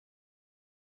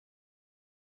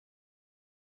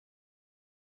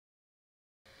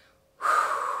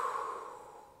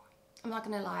I'm not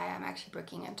gonna lie, I'm actually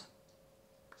bricking it.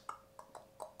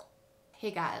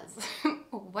 Hey guys,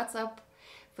 what's up?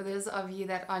 For those of you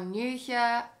that are new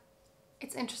here,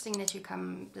 it's interesting that you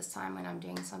come this time when I'm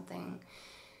doing something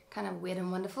kind of weird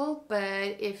and wonderful,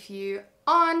 but if you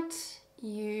aren't,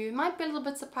 you might be a little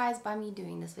bit surprised by me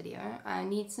doing this video.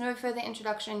 Needs no further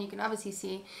introduction. You can obviously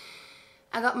see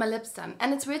I got my lips done,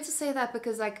 and it's weird to say that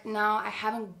because like now I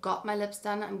haven't got my lips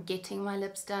done, I'm getting my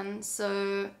lips done,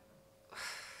 so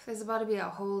there's about to be a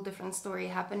whole different story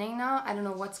happening now. I don't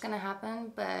know what's gonna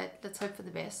happen, but let's hope for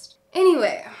the best.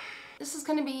 Anyway, this is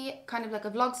gonna be kind of like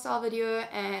a vlog style video,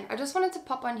 and I just wanted to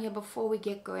pop on here before we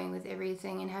get going with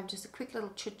everything and have just a quick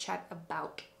little chit chat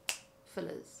about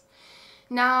fillers.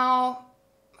 Now,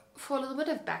 for a little bit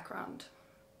of background,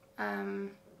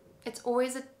 it's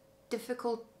always a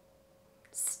difficult,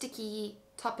 sticky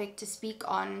topic to speak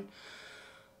on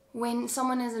when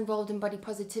someone is involved in body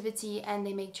positivity and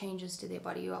they make changes to their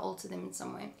body or alter them in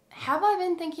some way. Have I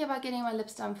been thinking about getting my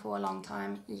lips done for a long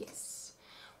time? Yes.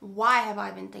 Why have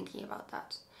I been thinking about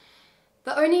that?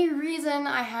 The only reason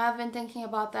I have been thinking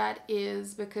about that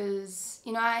is because,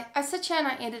 you know, I sit here and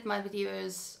I edit my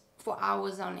videos for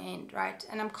hours on end, right?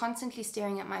 And I'm constantly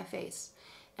staring at my face.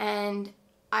 And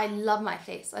I love my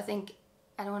face.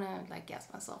 I don't want to like gas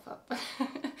myself up.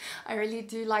 I really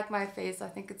do like my face. I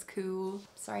think it's cool.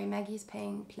 Sorry, Maggie's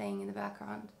playing in the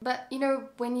background. But you know,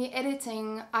 when you're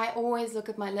editing, I always look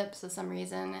at my lips for some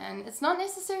reason, and it's not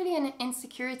necessarily an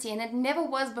insecurity, and it never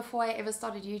was before I ever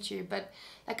started YouTube, but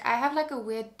like I have like a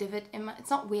weird divot in my,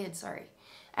 it's not weird, sorry.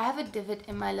 I have a divot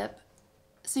in my lip.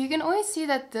 So you can always see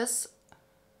that this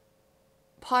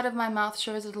part of my mouth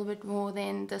shows a little bit more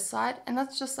than this side, and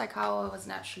that's just like how I was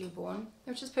naturally born,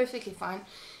 which is perfectly fine.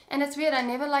 And it's weird, I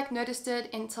never like noticed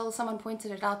it until someone pointed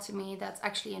it out to me that's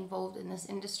actually involved in this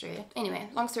industry. Anyway,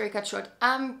 long story cut short,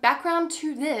 background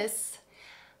to this,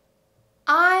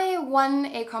 I won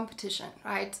a competition,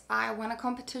 right? I won a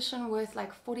competition with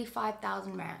like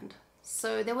 45,000 rand.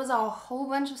 So there was a whole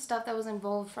bunch of stuff that was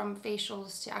involved, from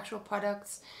facials to actual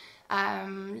products,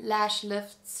 lash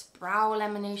lifts, brow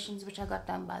laminations, which I got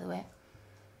done by the way,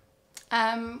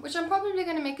 which I'm probably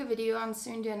going to make a video on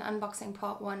soon, do an unboxing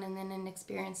part 1 and then an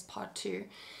experience part 2.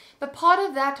 But part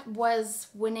of that was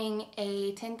winning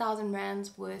a 10,000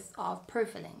 rands worth of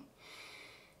profiling.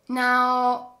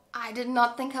 Now, I did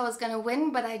not think I was going to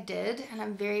win, but I did, and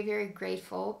I'm very, very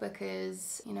grateful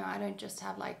because, you know, I don't just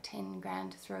have like 10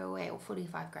 grand to throw away, or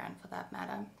 45 grand for that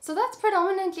matter. So that's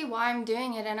predominantly why I'm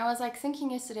doing it. And I was like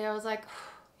thinking yesterday, I was like,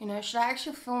 you know, should I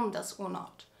actually film this or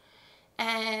not?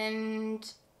 And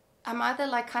I'm either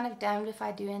like kind of damned if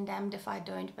I do and damned if I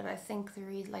don't, but I think the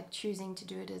reason like choosing to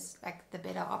do it is like the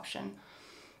better option.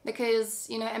 Because,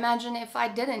 you know, imagine if I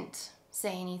didn't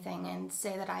say anything and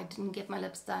say that I didn't get my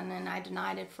lips done and I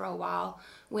denied it for a while.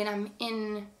 When I'm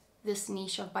in this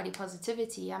niche of body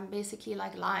positivity, I'm basically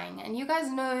like lying. And you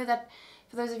guys know that,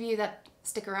 for those of you that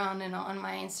stick around and are on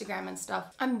my Instagram and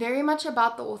stuff, I'm very much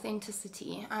about the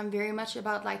authenticity. I'm very much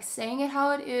about like saying it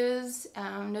how it is,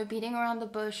 no beating around the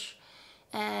bush.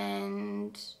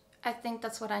 And I think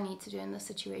that's what I need to do in this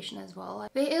situation as well.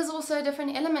 There is also a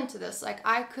different element to this. Like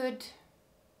I could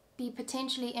be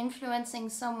potentially influencing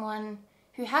someone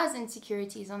who has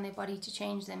insecurities on their body to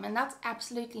change them, and that's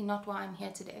absolutely not why I'm here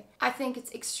today. I think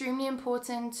it's extremely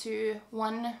important to,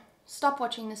 one, stop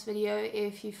watching this video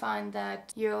if you find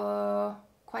that you're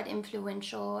quite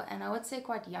influential, and I would say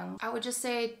quite young. I would just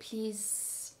say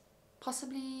please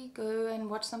possibly go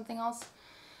and watch something else.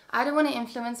 I don't want to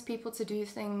influence people to do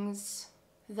things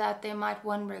that they might,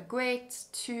 1, regret,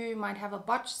 2, might have a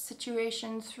botched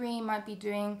situation, 3, might be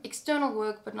doing external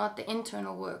work but not the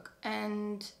internal work.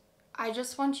 And I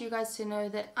just want you guys to know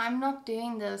that I'm not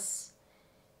doing this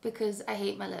because I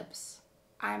hate my lips.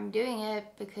 I'm doing it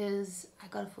because I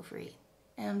got it for free.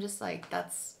 And I'm just like,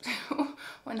 that's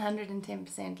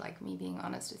 110% like me being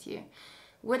honest with you.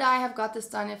 Would I have got this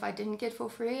done if I didn't get for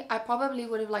free? I probably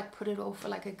would have like put it off for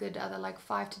like a good other like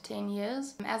 5 to 10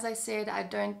 years. As I said, I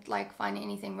don't like find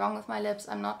anything wrong with my lips.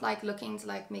 I'm not like looking to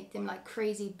like make them like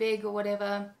crazy big or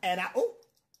whatever. And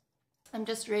I'm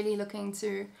just really looking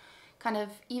to kind of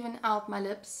even out my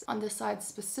lips on this side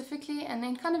specifically, and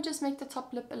then kind of just make the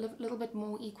top lip a little bit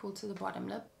more equal to the bottom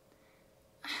lip.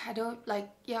 I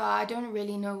don't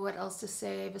really know what else to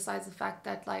say besides the fact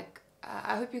that like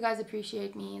I hope you guys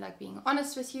appreciate me like being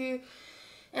honest with you,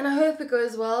 and I hope it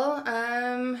goes well.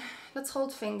 Let's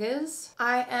hold fingers.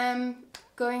 I am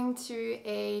going to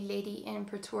a lady in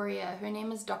Pretoria. Her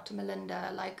name is Dr.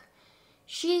 Melinda. Like,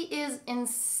 she is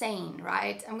insane,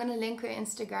 right? I'm gonna link her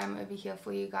Instagram over here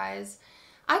for you guys.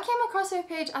 I came across her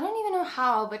page, I don't even know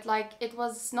how, but like it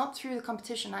was not through the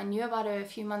competition. I knew about her a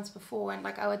few months before, and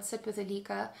like I would sit with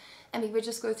Alika and we would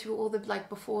just go through all the like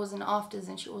befores and afters,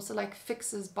 and she also like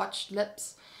fixes botched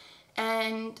lips.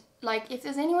 And like if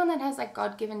there's anyone that has like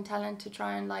God-given talent to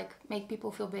try and like make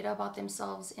people feel better about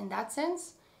themselves in that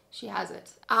sense, she has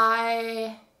it.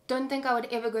 I don't think I would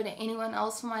ever go to anyone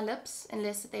else for my lips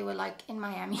unless they were like in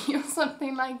Miami or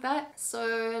something like that.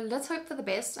 So let's hope for the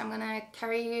best. I'm gonna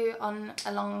carry you on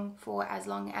along for as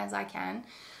long as I can.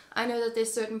 I know that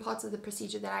there's certain parts of the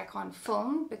procedure that I can't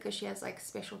film because she has like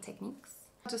special techniques.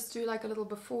 I'll just do like a little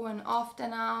before and after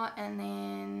now, and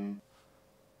then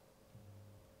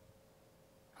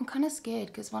I'm kind of scared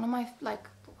because one of my like,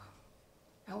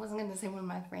 I wasn't going to say one of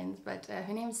my friends, but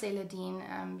her name's Sailor Dean.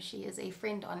 She is a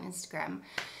friend on Instagram.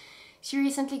 She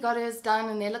recently got hers done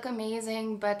and they look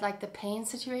amazing, but like the pain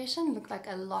situation looked like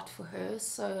a lot for her.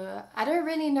 So I don't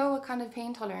really know what kind of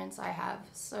pain tolerance I have.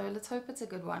 So let's hope it's a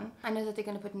good one. I know that they're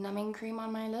going to put numbing cream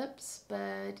on my lips,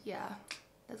 but yeah,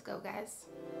 let's go guys.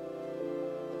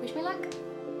 Wish me luck.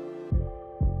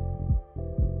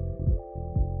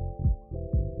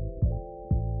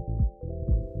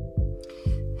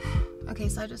 Okay,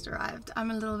 so I just arrived.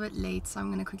 I'm a little bit late, so I'm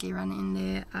gonna quickly run in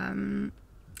there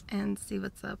and see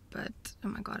what's up. But oh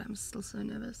my god, I'm still so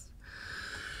nervous.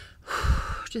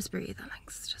 Just breathe,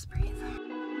 Alex. Just breathe.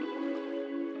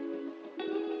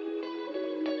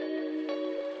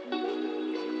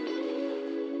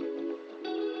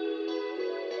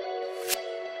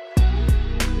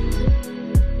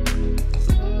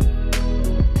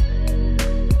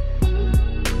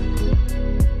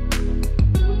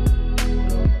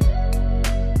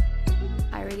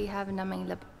 Have a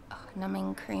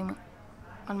numbing cream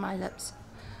on my lips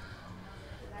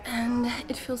and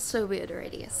it feels so weird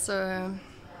already, so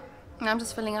I'm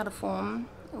just filling out a form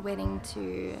waiting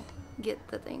to get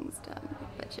the things done.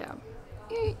 But yeah,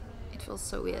 it feels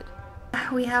so weird.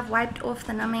 We have wiped off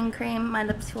the numbing cream. My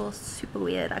lips feel super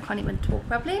weird. I can't even talk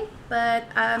properly, but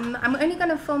I'm only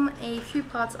gonna film a few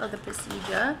parts of the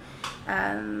procedure,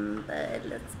 but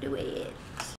let's do it.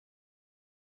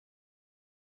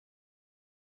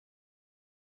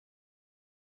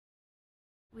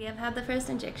 We have had the first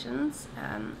injections,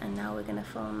 and now we're gonna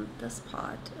film this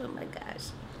part. Oh my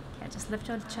gosh. Okay, just lift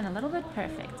your chin a little bit,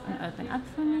 perfect, and open up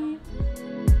for me.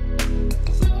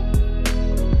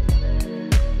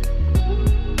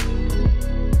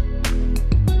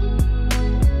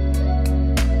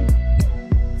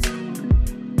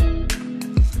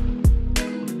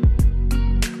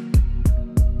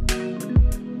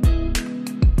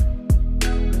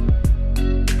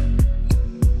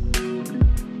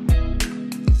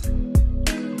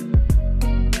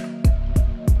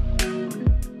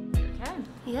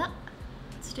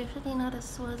 Definitely not as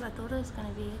sore as I thought it was going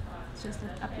to be. Just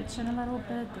lift up your chin a little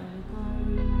bit. There we go.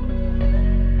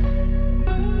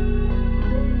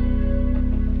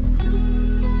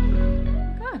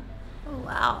 Okay. Oh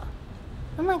wow.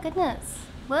 Oh my goodness.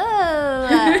 Whoa.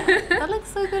 That looks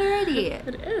so good already.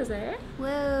 It is, eh?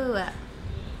 Whoa.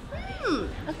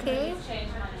 Okay.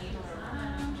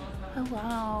 Oh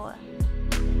wow.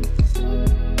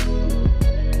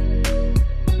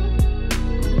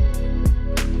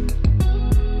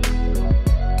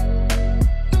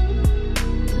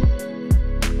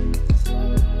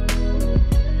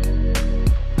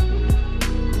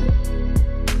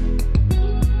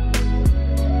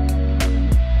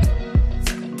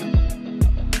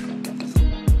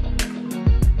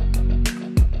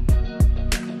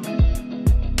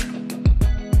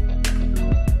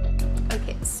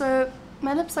 So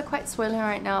my lips are quite swollen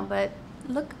right now, but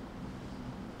look,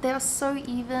 they are so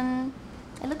even.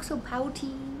 They look so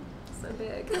pouty. So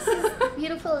big. This is the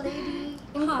beautiful lady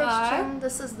in question.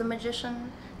 This is the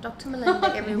magician, Dr.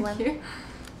 Melinda, everyone.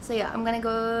 So yeah, I'm gonna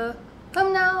go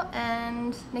home now,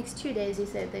 and next 2 days you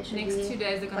said they should be. Next 2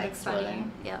 days they're gonna be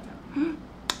swollen. Yeah.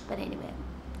 But anyway,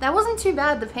 that wasn't too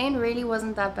bad. The pain really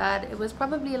wasn't that bad. It was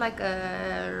probably like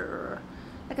a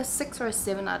 6 or a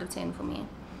 7 out of 10 for me.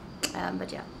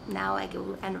 But yeah, now I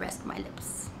go and rest my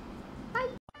lips. Bye.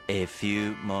 A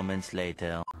few moments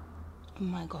later. Oh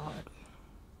my god.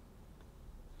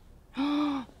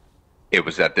 It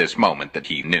was at this moment that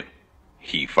he knew.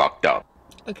 He fucked up.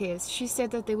 Okay, so she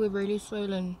said that they were really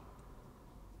swollen.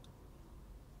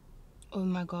 Oh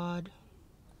my god.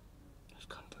 This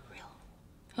can't be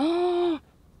real.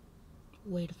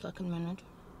 Wait a fucking minute.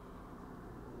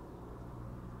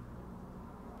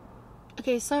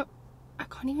 Okay, so I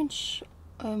can't even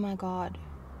oh my god.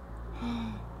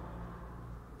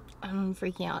 I'm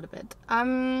freaking out a bit.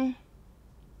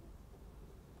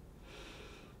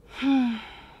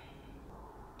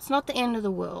 It's not the end of the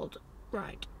world.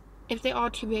 Right. If they are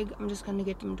too big, I'm just gonna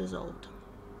get them dissolved.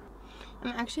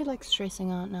 I'm actually like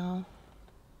stressing out now.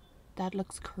 That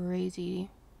looks crazy,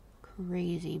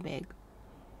 crazy big.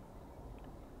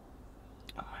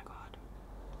 Oh my god.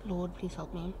 Lord, please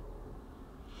help me.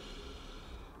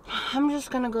 I'm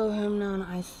just gonna go home now and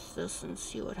ice this and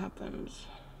see what happens.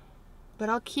 But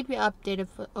I'll keep you updated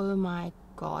for... Oh my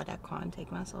god, I can't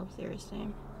take myself seriously.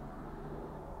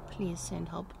 Please send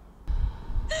help.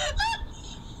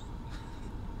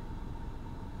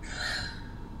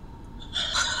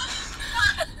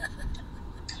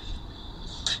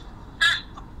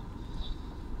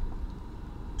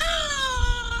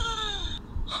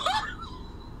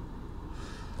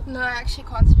 No, I actually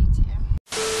can't speak to you.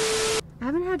 I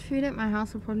haven't had food at my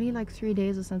house for probably like 3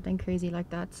 days or something crazy like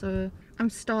that. So I'm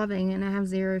starving and I have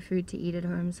zero food to eat at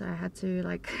home. So I had to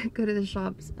like go to the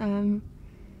shops. And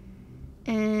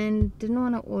didn't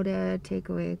want to order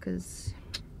takeaway because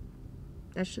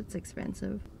that shit's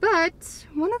expensive. But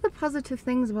one of the positive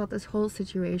things about this whole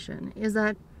situation is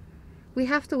that we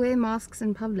have to wear masks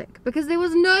in public. Because there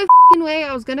was no f***ing way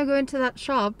I was going to go into that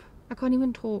shop. I can't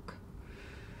even talk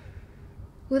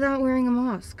without wearing a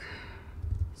mask.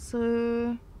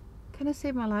 So kind of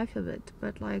saved my life a bit,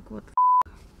 but like what the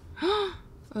f.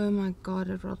 Oh my god,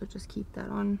 I'd rather just keep that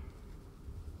on.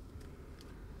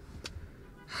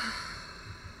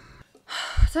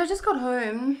 So I just got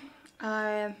home.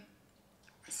 I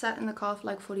sat in the car for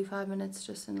like 45 minutes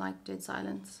just in like dead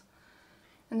silence,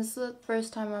 and this is the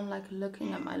first time I'm like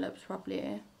looking at my lips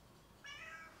properly.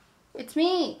 It's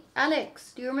me,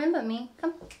 Alex. Do you remember me?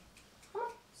 Come.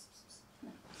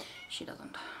 No, she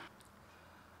doesn't.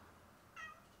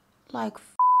 Like,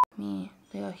 f me,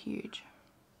 they are huge.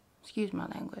 Excuse my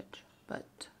language,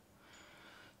 but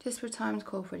desperate times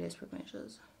call for desperate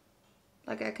measures.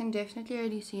 Like, I can definitely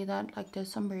already see that, like,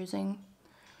 there's some bruising.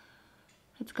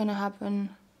 It's gonna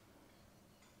happen.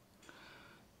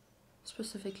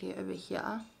 Specifically over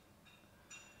here.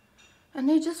 And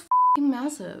they're just f***ing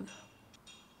massive.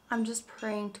 I'm just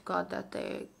praying to God that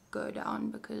they go down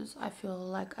because I feel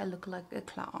like I look like a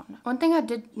clown. One thing I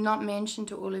did not mention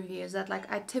to all of you is that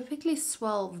like I typically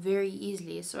swell very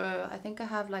easily, so I think I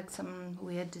have like some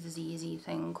weird diseasey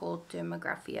thing called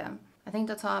dermographia. I think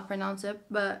that's how I pronounce it,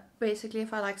 but basically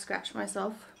if I like scratch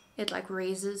myself it like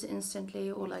raises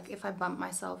instantly, or like if I bump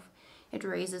myself it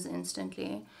raises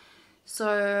instantly.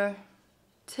 So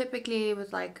typically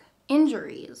with like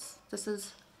injuries, this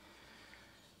is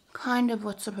kind of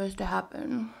what's supposed to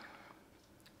happen.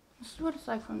 This is what it's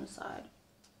like from the side.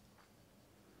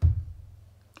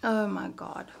 Oh my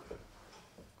god.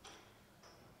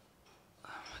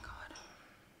 Oh my god.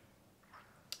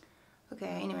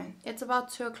 Okay, anyway, it's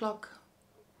about 2 o'clock.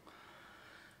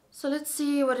 So let's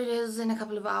see what it is in a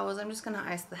couple of hours. I'm just gonna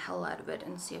ice the hell out of it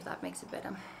and see if that makes it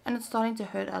better. And it's starting to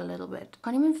hurt a little bit.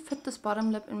 Can't even fit this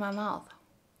bottom lip in my mouth.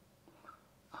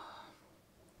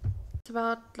 It's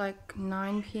about like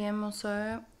 9 p.m. or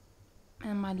so.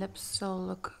 And my lips still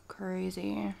look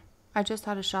crazy. I just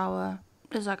had a shower.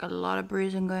 There's like a lot of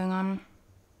bruising going on.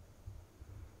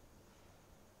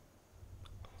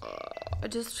 It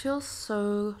just feels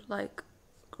so like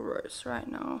gross right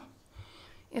now.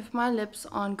 If my lips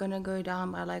aren't gonna go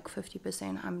down by like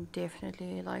 50%, I'm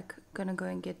definitely like gonna go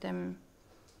and get them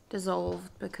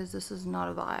dissolved because this is not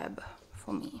a vibe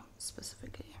for me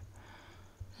specifically.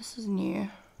 This is new.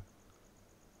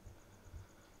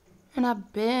 And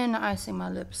I've been icing my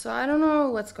lips, so I don't know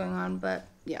what's going on, but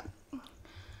yeah.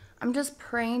 I'm just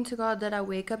praying to God that I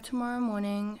wake up tomorrow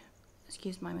morning,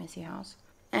 excuse my messy house,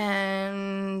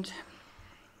 and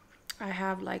I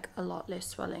have like a lot less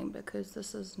swelling because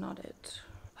this is not it.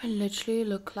 I literally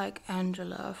look like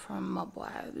Angela from Mob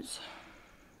Wives.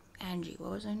 Angie,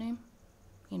 what was her name?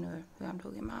 You know who I'm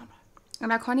talking about.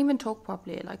 And I can't even talk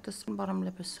properly, like this bottom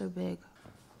lip is so big.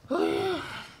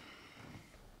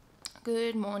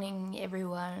 Good morning,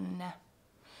 everyone.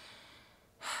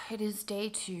 It is day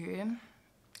 2.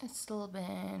 It's still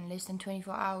been less than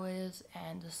 24 hours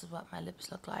and this is what my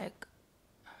lips look like.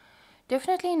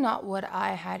 Definitely not what I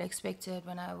had expected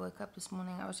when I woke up this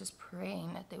morning. I was just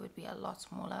praying that they would be a lot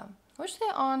smaller. Which they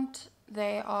aren't.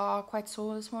 They are quite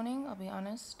sore this morning, I'll be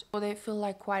honest. Or they feel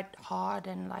like quite hard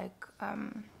and like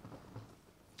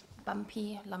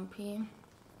bumpy, lumpy.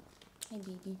 Hey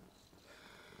baby.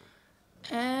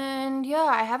 And yeah,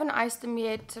 I haven't iced them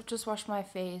yet. I've just washed my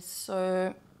face,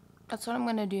 so that's what I'm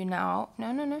gonna do now.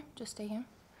 No, just stay here.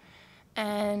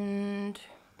 And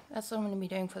that's what I'm gonna be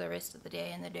doing for the rest of the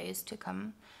day and the days to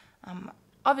come. I'm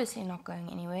obviously not going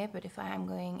anywhere, but if I am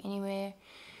going anywhere,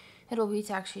 it'll be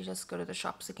to actually just go to the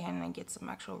shops again and get some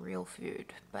actual real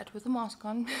food, but with a mask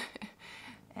on.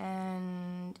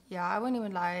 And yeah, I won't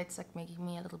even lie, it's like making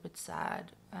me a little bit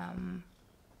sad.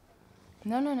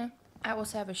 No. I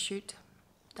also have a shoot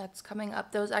that's coming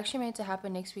up. That was actually meant to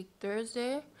happen next week,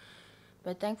 Thursday,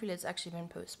 but thankfully it's actually been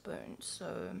postponed.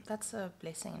 So that's a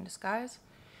blessing in disguise.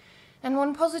 And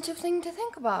one positive thing to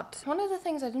think about. One of the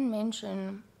things I didn't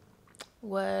mention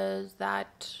was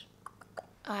that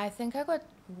I think I got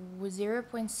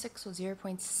 0.6 or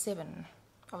 0.7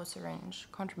 of a syringe.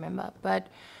 Can't remember. But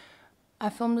I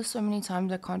filmed this so many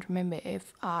times I can't remember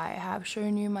if I have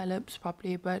shown you my lips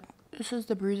properly. But this is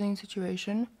the bruising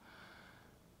situation.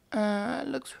 It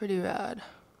looks pretty bad.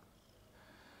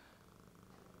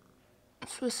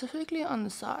 Specifically on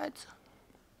the sides.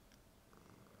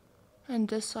 And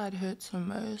this side hurts the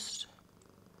most.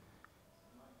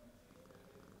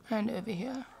 And over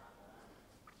here.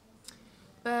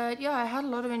 But yeah, I had a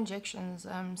lot of injections.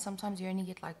 Sometimes you only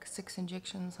get like 6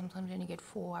 injections, sometimes you only get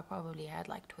 4. I probably had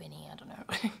like 20, I don't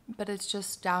know. But it's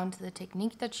just down to the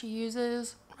technique that she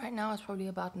uses. Right now it's probably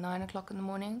about 9 o'clock in the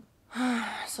morning.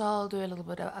 So I'll do a little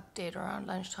bit of update around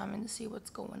lunchtime and see what's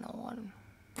going on.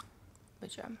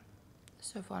 But yeah,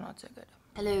 so far not so good.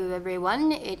 Hello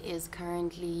everyone, it is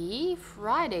currently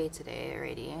Friday today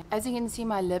already. As you can see,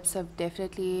 my lips have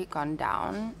definitely gone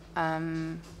down.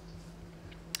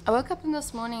 I woke up in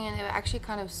this morning and they were actually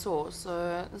kind of sore,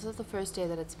 so this is the first day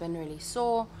that it's been really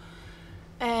sore.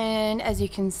 And as you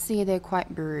can see, they're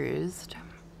quite bruised.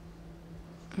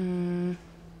 And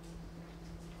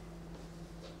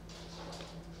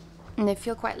they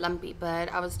feel quite lumpy, but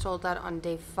I was told that on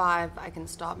day 5 I can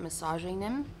start massaging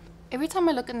them. Every time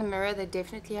I look in the mirror, they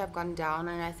definitely have gone down,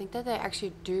 and I think that they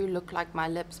actually do look like my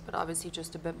lips, but obviously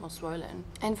just a bit more swollen.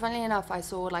 And funnily enough, I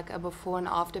saw like a before and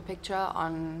after picture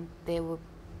on their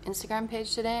Instagram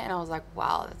page today, and I was like,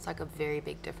 wow, that's like a very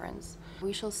big difference.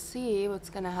 We shall see what's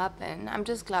gonna happen. I'm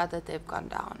just glad that they've gone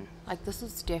down. Like, this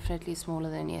is definitely smaller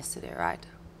than yesterday, right?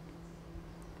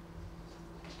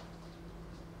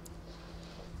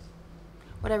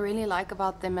 What I really like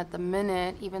about them at the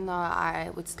minute, even though I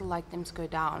would still like them to go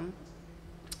down,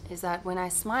 is that when I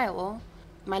smile,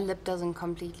 my lip doesn't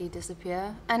completely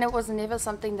disappear. And it was never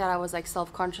something that I was like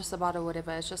self-conscious about or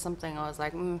whatever. It's just something I was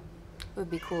like, it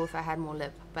would be cool if I had more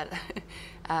lip. But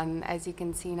as you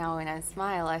can see now, when I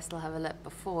smile, I still have a lip.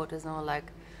 Before, it was more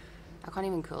like, I can't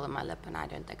even curl in my lip, and I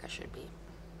don't think I should be.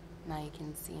 Now you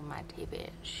can see my teeth.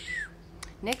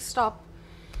 Next stop,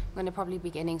 I'm going to probably be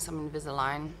getting some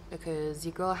Invisalign, because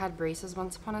your girl had braces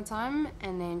once upon a time,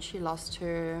 and then she lost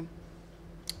her,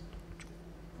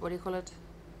 what do you call it,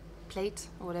 plate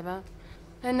or whatever.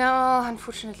 And now,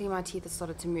 unfortunately, my teeth have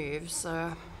started to move,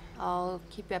 so I'll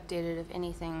keep you updated if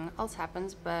anything else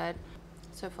happens, but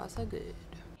so far so good.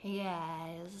 Hey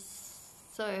guys,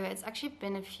 so it's actually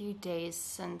been a few days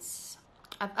since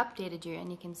I've updated you, and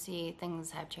you can see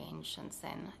things have changed since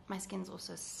then. My skin's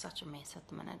also such a mess at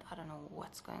the minute. I don't know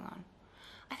what's going on.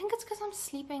 I think it's because I'm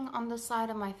sleeping on the side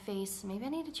of my face. Maybe I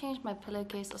need to change my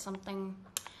pillowcase or something.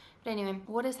 But anyway,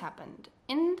 what has happened?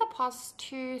 In the past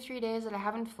 2-3 days that I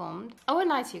haven't filmed, I won't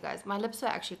lie to you guys, my lips were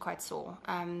actually quite sore.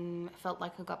 I felt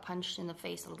like I got punched in the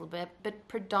face a little bit, but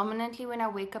predominantly when I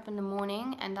wake up in the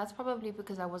morning, and that's probably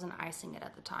because I wasn't icing it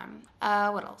at the time.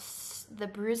 What else? The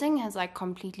bruising has like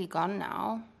completely gone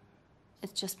now.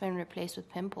 It's just been replaced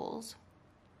with pimples.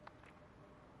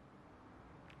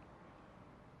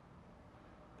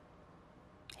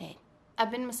 Hey. I've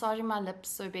been massaging my lips,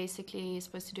 so basically you're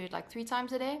supposed to do it like 3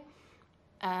 times a day.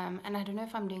 And I don't know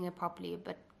if I'm doing it properly,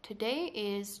 but today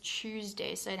is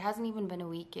Tuesday, so it hasn't even been a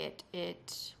week yet.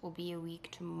 It will be a week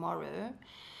tomorrow.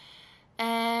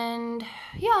 And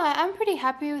yeah, I'm pretty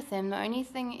happy with them. The only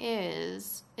thing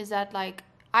is that like,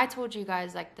 I told you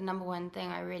guys like the number one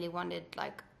thing I really wanted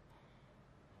like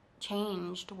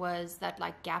changed was that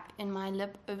like gap in my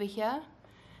lip over here.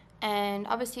 And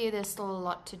obviously there's still a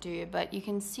lot to do, but you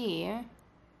can see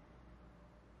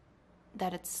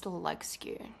that it's still like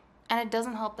skew. And it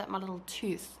doesn't help that my little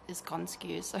tooth is gone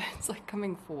skew, so it's like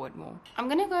coming forward more. I'm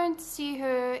gonna go and see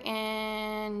her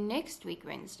in next week,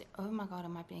 Wednesday. Oh my god, I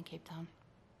might be in Cape Town.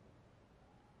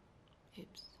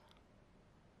 Oops.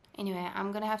 Anyway,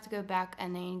 I'm gonna have to go back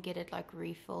and then get it like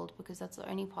refilled, because that's the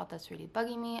only part that's really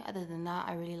bugging me. Other than that,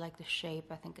 I really like the shape.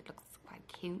 I think it looks quite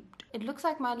cute. It looks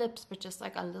like my lips, but just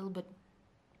like a little bit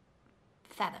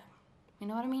fatter. You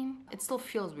know what I mean? It still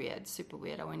feels weird, super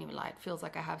weird, I won't even lie. It feels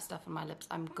like I have stuff on my lips.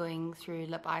 I'm going through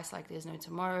lip ice like there's no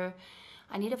tomorrow.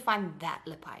 I need to find that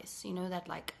lip ice, you know, that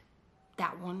like,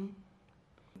 that one.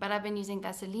 But I've been using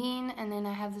Vaseline, and then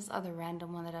I have this other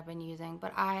random one that I've been using.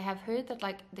 But I have heard that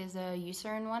like there's a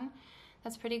Eucerin one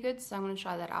that's pretty good, so I'm going to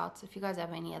try that out. So if you guys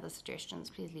have any other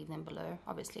suggestions, please leave them below.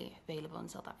 Obviously available in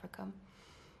South Africa.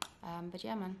 But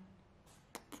yeah, man,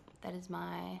 that is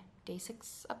my day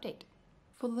 6 update.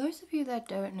 For those of you that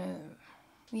don't know,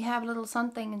 we have a little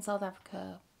something in South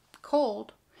Africa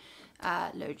called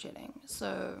load shedding.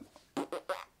 So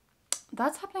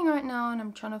that's happening right now, and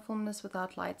I'm trying to film this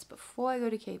without lights before I go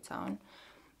to Cape Town.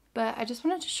 But I just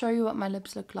wanted to show you what my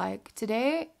lips look like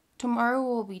today. Tomorrow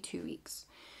will be 2 weeks.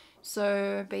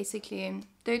 So basically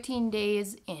 13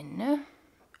 days in,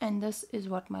 and this is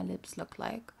what my lips look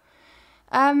like.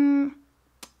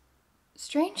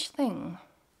 Strange thing.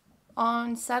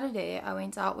 On Saturday, I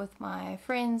went out with my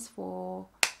friends for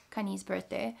Kani's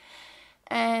birthday,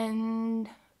 and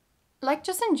like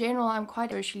just in general, I'm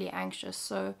quite socially anxious,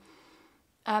 so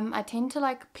I tend to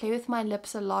like play with my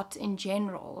lips a lot in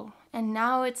general, and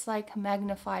now it's like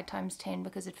magnified times 10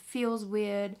 because it feels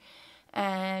weird,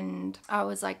 and I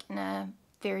was like in a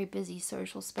very busy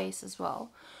social space as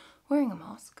well, wearing a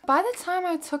mask. By the time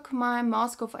I took my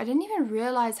mask off, I didn't even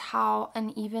realize how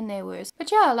uneven they were.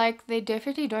 But yeah, like they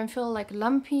definitely don't feel like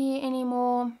lumpy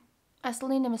anymore. I still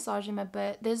need to massage them a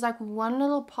bit. There's like one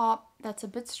little part that's a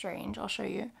bit strange. I'll show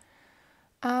you.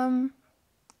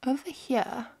 Over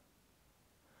here.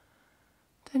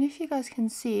 Don't know if you guys can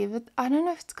see, but I don't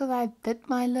know if it's because I bit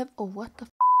my lip or what the f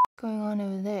is going on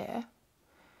over there.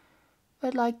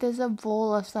 But like there's a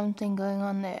ball of something going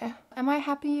on there. Am I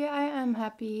happy? I am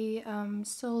happy.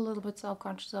 Still a little bit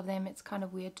self-conscious of them. It's kind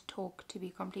of weird to talk, to be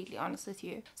completely honest with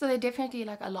you. So they're definitely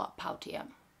like a lot poutier.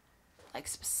 Like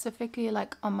specifically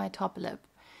like on my top lip.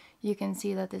 You can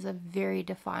see that there's a very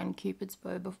defined cupid's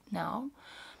bow now.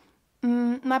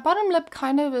 My bottom lip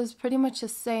kind of is pretty much the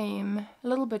same. A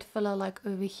little bit filler like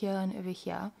over here and over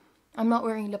here. I'm not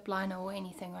wearing lip liner or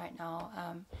anything right now,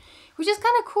 which is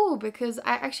kind of cool because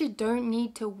I actually don't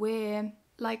need to wear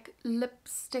like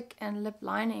lipstick and lip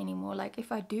liner anymore. Like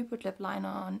if I do put lip liner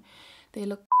on, they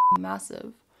look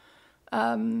massive,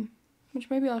 which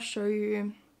maybe I'll show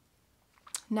you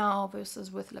now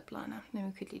versus with lip liner. Let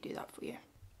me quickly do that for you.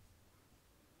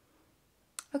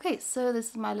 Okay, so this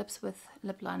is my lips with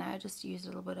lip liner. I just used a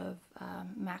little bit of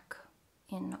MAC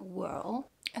in Whirl.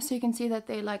 So you can see that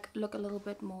they like look a little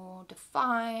bit more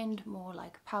defined, more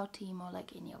like pouty, more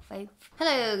like in your face.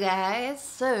 Hello guys,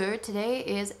 so today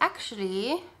is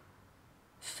actually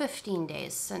 15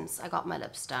 days since I got my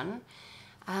lips done.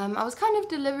 I was kind of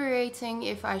deliberating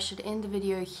if I should end the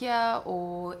video here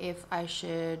or if I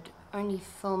should only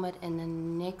film it in the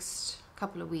next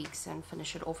couple of weeks and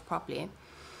finish it off properly.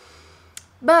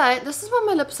 But this is what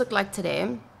my lips look like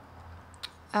today.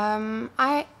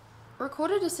 I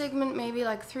recorded a segment maybe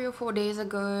like 3 or 4 days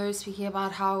ago speaking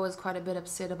about how I was quite a bit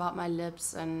upset about my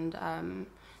lips and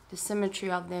the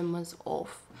symmetry of them was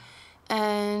off.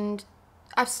 And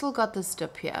I've still got this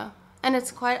dip here. And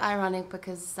it's quite ironic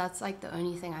because that's like the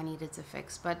only thing I needed to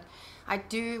fix. But I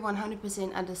do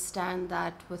 100% understand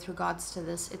that with regards to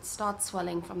this, it starts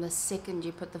swelling from the second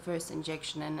you put the first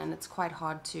injection in, and it's quite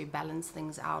hard to balance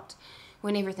things out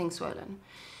when everything's swollen.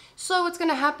 So what's going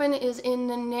to happen is in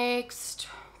the next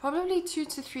probably 2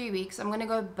 to 3 weeks, I'm going to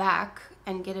go back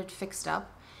and get it fixed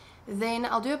up. Then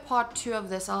I'll do a part 2 of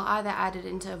this. I'll either add it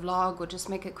into a vlog or just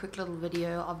make a quick little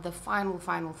video of the final.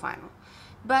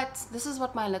 But this is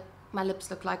what my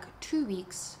lips look like 2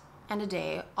 weeks and a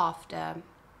day after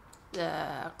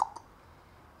the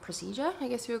procedure, I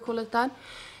guess you would call it that.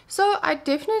 So I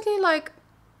definitely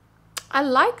I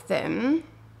like them.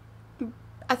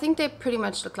 I think they pretty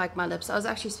much look like my lips. I was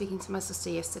actually speaking to my sister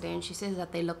yesterday and she says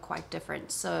that they look quite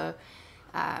different. So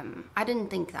I didn't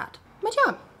think that. But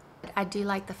yeah, I do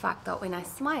like the fact that when I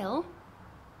smile,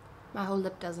 my whole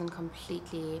lip doesn't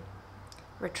completely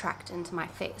retract into my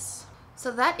face.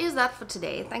 So that is that for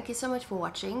today. Thank you so much for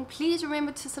watching. Please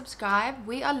remember to subscribe.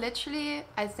 We are literally,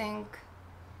 I think,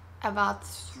 about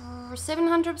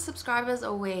 700 subscribers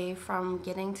away from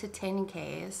getting to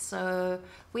 10K. So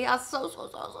we are so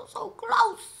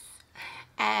close.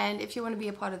 And if you want to be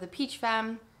a part of the Peach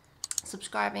fam,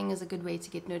 subscribing is a good way to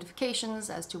get notifications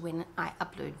as to when I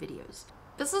upload videos.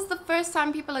 This is the first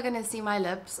time people are going to see my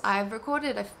lips. I've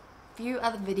recorded a few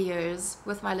other videos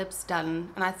with my lips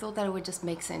done, and I thought that it would just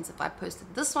make sense if I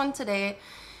posted this one today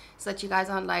so that you guys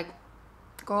aren't like,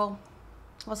 girl,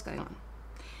 what's going on?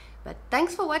 But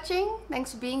thanks for watching.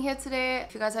 Thanks for being here today.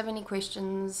 If you guys have any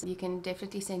questions, you can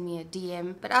definitely send me a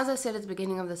DM. But as I said at the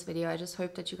beginning of this video, I just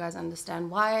hope that you guys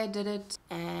understand why I did it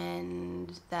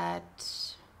and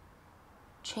that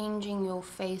changing your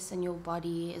face and your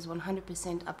body is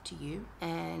 100% up to you.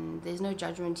 And there's no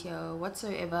judgment here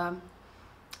whatsoever.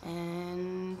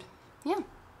 And yeah,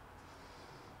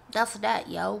 that's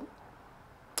that, yo.